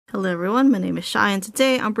Hello everyone, my name is Shai and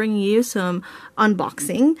today I'm bringing you some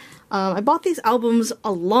unboxing. I bought these albums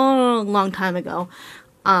a long time ago,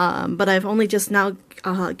 but I've only just now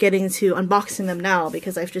getting to unboxing them now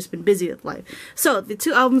because I've just been busy with life. So the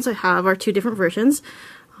two albums I have are two different versions.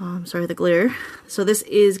 Sorry the glare. So this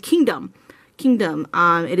is Kingdom.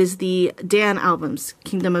 It is the Dan albums,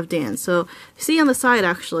 Kingdom of Dan. So see on the side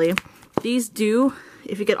actually, these do,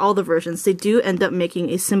 if you get all the versions, they do end up making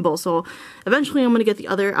a symbol. So eventually I'm going to get the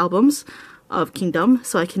other albums of Kingdom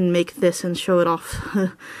so I can make this and show it off,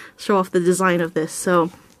 show off the design of this. So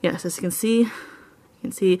yes, as you can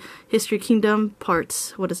see History Kingdom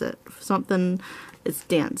parts, what is it? Something, it's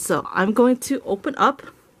Dan. So I'm going to open up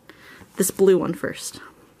this blue one first.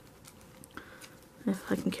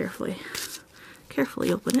 If I can carefully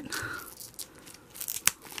open it.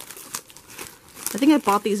 I think I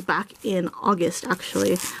bought these back in August,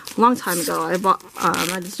 actually, a long time ago. I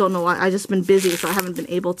just don't know why. I've just been busy, so I haven't been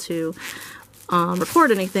able to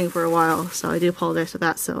record anything for a while, so I do apologize for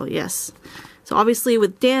that. So yes, so obviously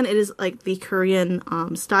with Dan, it is like the Korean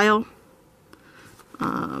style.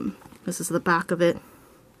 This is the back of it.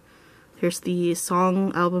 Here's the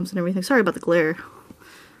song albums and everything. Sorry about the glare.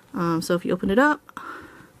 So if you open it up,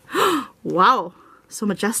 wow, so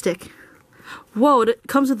majestic. Whoa, it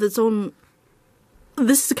comes with its own.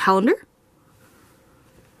 This is a calendar?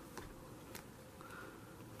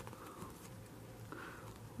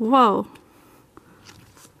 Whoa.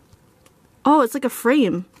 Oh, it's like a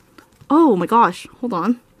frame. Oh my gosh, hold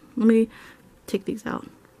on. Let me take these out.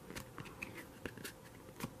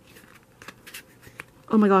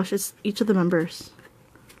 Oh my gosh, it's each of the members.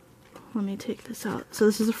 Let me take this out. So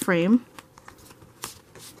this is a frame.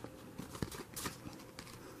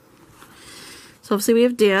 So obviously we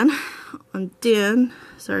have Dan. On Dan,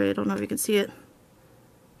 sorry, I don't know if you can see it.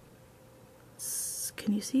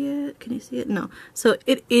 Can you see it? Can you see it? No. So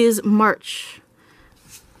it is March.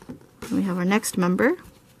 And we have our next member.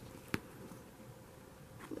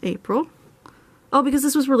 April. Oh, because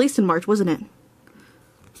this was released in March, wasn't it?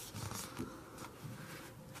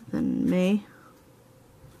 Then May.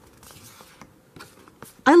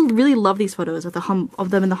 I really love these photos of them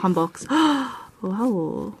in the humbox.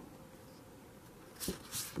 Wow.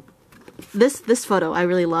 This photo I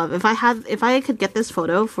really love. If I could get this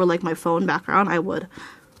photo for like my phone background, I would.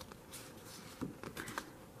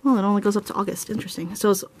 Oh, it only goes up to August. Interesting.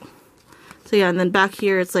 So yeah, and then back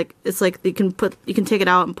here it's like you can take it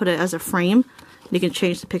out and put it as a frame. And you can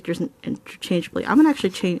change the pictures interchangeably. I'm gonna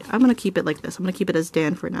keep it like this. I'm gonna keep it as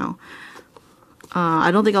Dan for now.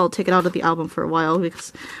 I don't think I'll take it out of the album for a while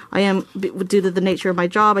because due to the nature of my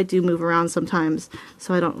job, I do move around sometimes.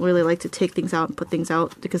 So I don't really like to take things out and put things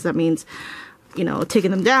out because that means, you know,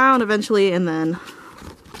 taking them down eventually and then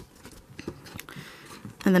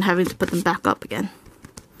having to put them back up again.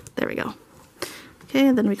 There we go. Okay,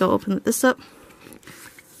 and then we go open this up.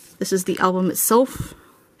 This is the album itself,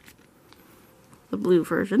 the blue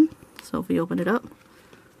version. So if we open it up,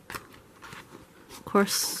 of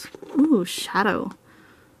course, ooh, shadow.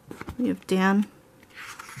 We have Dan.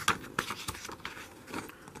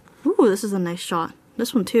 Ooh, this is a nice shot.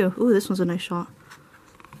 This one too. Ooh, this one's a nice shot.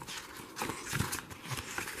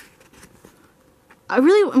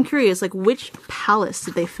 I'm curious, like, which palace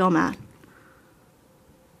did they film at?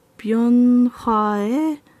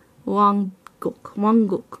 Byonhwae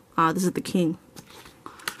Wangguk. Ah, this is the king.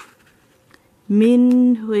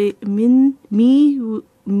 Miye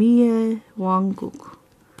Wangguk.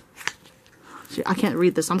 I can't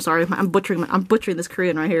read this. I'm sorry. I'm butchering this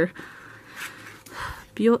Korean right here.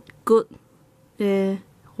 Byotgut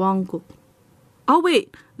Wangguk. Oh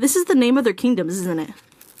wait, this is the name of their kingdoms, isn't it?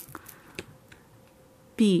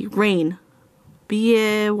 Rain.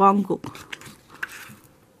 Biye Wangguk.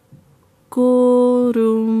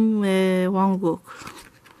 Gorume Wangguk.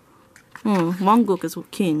 Wangguk is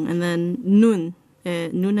king, and then Nune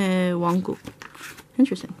Wangguk.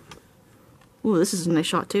 Interesting. Ooh, this is a nice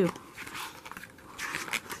shot too.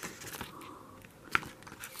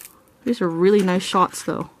 These are really nice shots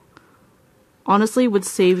though. Honestly, would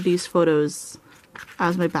save these photos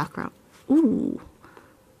as my background. Ooh.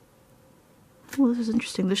 Oh, this is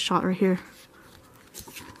interesting. This shot right here.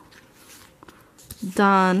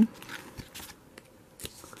 Dan.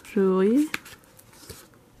 Rui.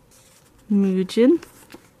 Mujin.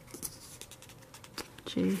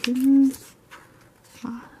 Jaehin.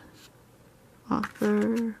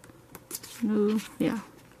 Author. No. Yeah.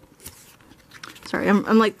 Sorry,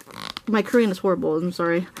 I'm like, my Korean is horrible. I'm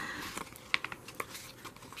sorry.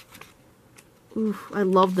 Ooh, I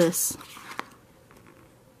love this.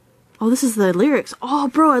 Oh, this is the lyrics. Oh,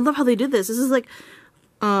 bro, I love how they did this. This is like,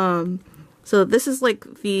 So this is like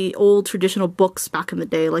the old traditional books back in the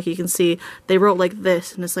day. Like you can see they wrote like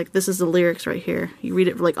this, and it's like this is the lyrics right here. You read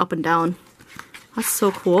it like up and down. That's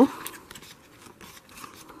so cool.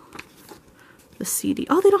 The CD.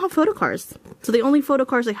 Oh, they don't have photo cards. So the only photo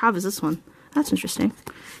cards they have is this one. That's interesting.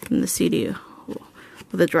 And the CD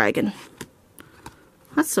with a dragon.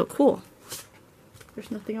 That's so cool.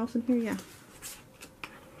 There's nothing else in here? Yeah.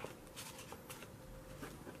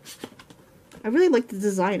 I really like the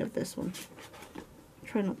design of this one.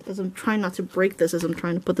 I'm trying not to break this as I'm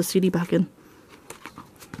trying to put the CD back in.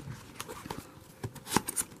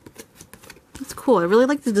 That's cool. I really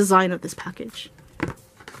like the design of this package.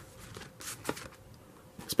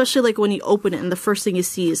 Especially like when you open it and the first thing you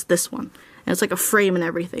see is this one. And it's like a frame and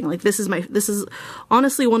everything. Like this is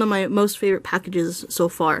honestly one of my most favorite packages so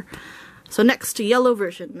far. So next, yellow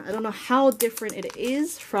version. I don't know how different it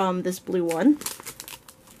is from this blue one,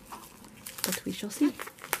 but we shall see.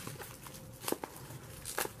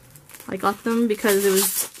 I got them because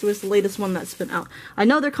it was the latest one that's been out. I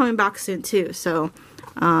know they're coming back soon too, so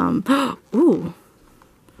ooh,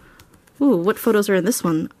 what photos are in this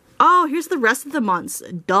one? Oh, here's the rest of the months.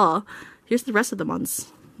 Duh. Here's the rest of the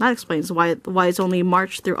months. That explains why it's only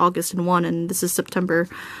March through August in one, and this is September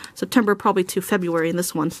probably to February in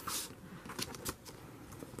this one.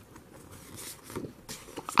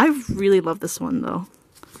 I really love this one though.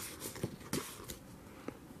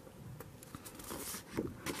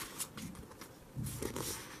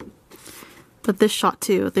 But this shot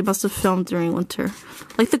too, they must have filmed during winter.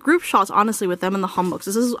 Like the group shots, honestly, with them and the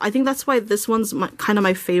humbooks. I think that's why this one's kind of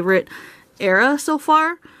my favorite era so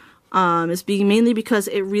far. Is being mainly because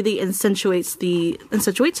it really it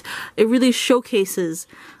really showcases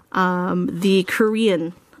the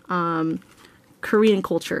Korean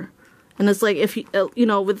culture. And it's like, if you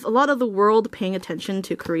know, with a lot of the world paying attention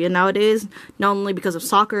to Korea nowadays, not only because of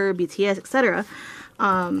soccer, BTS, etc.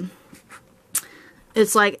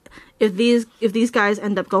 It's like, if these guys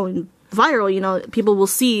end up going viral, you know, people will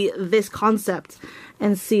see this concept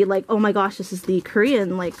and see like, oh my gosh, this is the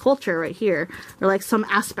Korean like culture right here, or like some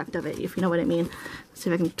aspect of it, if you know what I mean. Let's see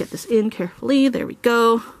if I can get this in carefully. There we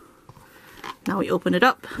go. Now we open it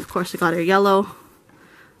up. Of course, we got our yellow,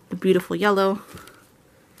 the beautiful yellow.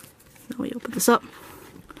 Now we open this up.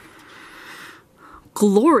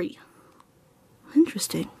 Glory.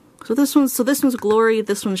 Interesting. So this one's Glory.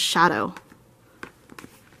 This one's Shadow.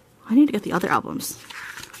 I need to get the other albums.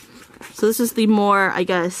 So this is the more, I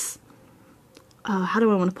guess, how do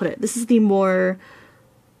I want to put it? This is the more,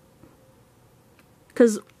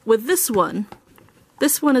 because with this one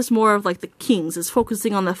is more of like the kings. It's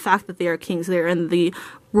focusing on the fact that they are kings. They're in the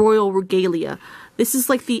royal regalia. This is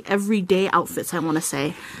like the everyday outfits, I want to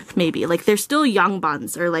say, maybe. Like they're still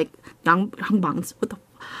yangbangs, or like yangbangs. What the?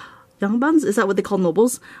 Yangbangs? Is that what they call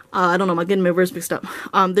nobles? I don't know. I'm getting my words mixed up.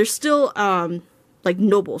 They're still like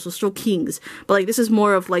nobles, so still kings, but like this is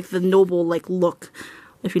more of like the noble like look,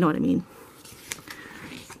 if you know what I mean.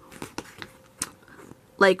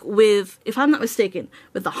 Like with, if I'm not mistaken,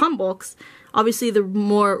 with the hanboks, obviously the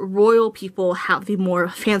more royal people have the more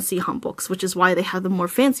fancy hanboks, which is why they have the more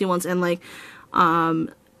fancy ones, and like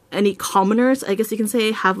any commoners, I guess you can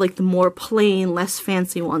say, have like the more plain, less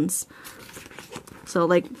fancy ones. So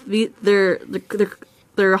like their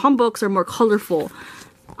hanboks are more colorful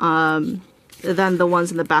than the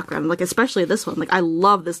ones in the background. Like especially this one. Like I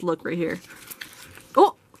love this look right here.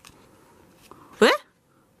 Oh! What?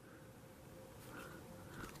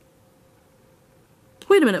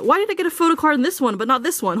 Wait a minute. Why did I get a photo card in this one but not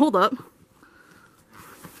this one? Hold up.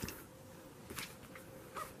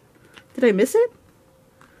 Did I miss it?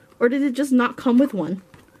 Or did it just not come with one?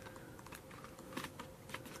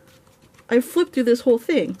 I flipped through this whole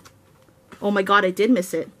thing. Oh my god, I did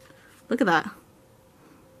miss it. Look at that.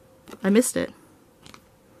 I missed it.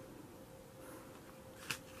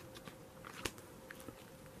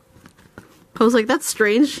 I was like, that's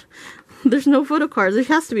strange. There's no photo cards. There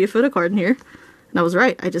has to be a photo card in here. And I was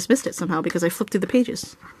right. I just missed it somehow because I flipped through the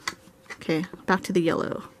pages. Okay, back to the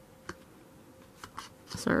yellow.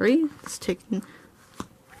 Sorry, it's taking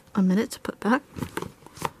a minute to put back.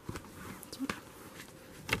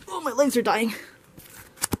 Oh, my legs are dying.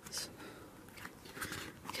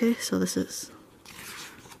 Okay, so this is...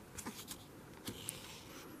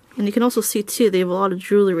 And you can also see too, they have a lot of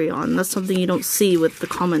jewelry on. That's something you don't see with the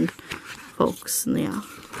common folks. And yeah.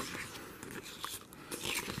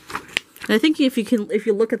 And I think if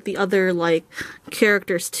you look at the other like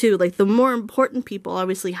characters too, like the more important people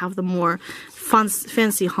obviously have the more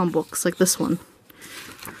fancy hanboks, like this one.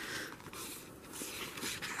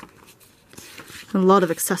 And a lot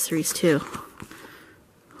of accessories too.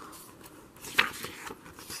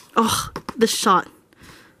 Oh, this shot.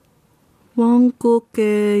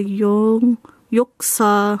 왕국의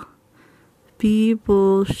역사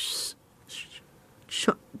비보시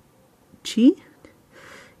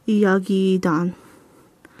이야기단.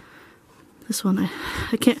 This one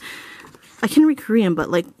I can't read Korean, but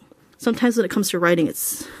like sometimes when it comes to writing,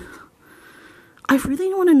 I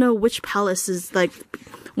really want to know which palace is like.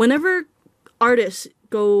 Whenever artists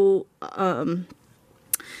go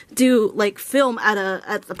do like film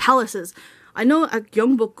at the palaces, I know at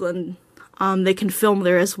Gyeongbokgun they can film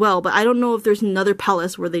there as well, but I don't know if there's another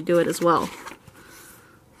palace where they do it as well.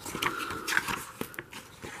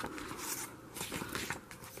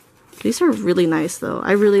 These are really nice though.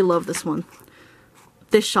 I really love this one.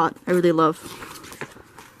 This shot I really love.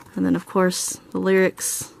 And then of course the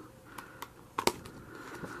lyrics.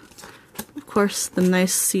 Of course the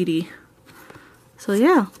nice CD. So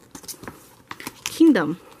yeah.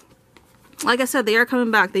 Kingdom. Like I said, they are coming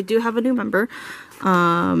back. They do have a new member.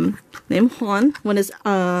 Named Hwan.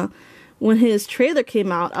 When his trailer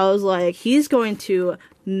came out, I was like, he's going to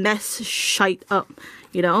mess shite up,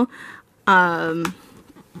 you know? I'm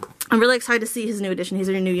really excited to see his new addition. He's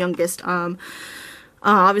our new youngest.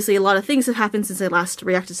 Obviously, a lot of things have happened since I last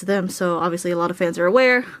reacted to them, so obviously a lot of fans are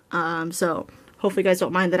aware. So hopefully you guys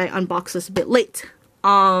don't mind that I unboxed this a bit late.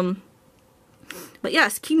 But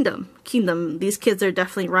yes, Kingdom. These kids are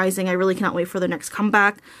definitely rising. I really cannot wait for their next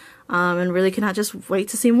comeback. And really cannot just wait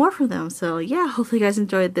to see more from them. So yeah, hopefully you guys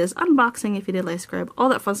enjoyed this unboxing. If you did, like, subscribe, all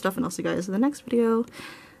that fun stuff, and I'll see you guys in the next video.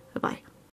 Bye-bye.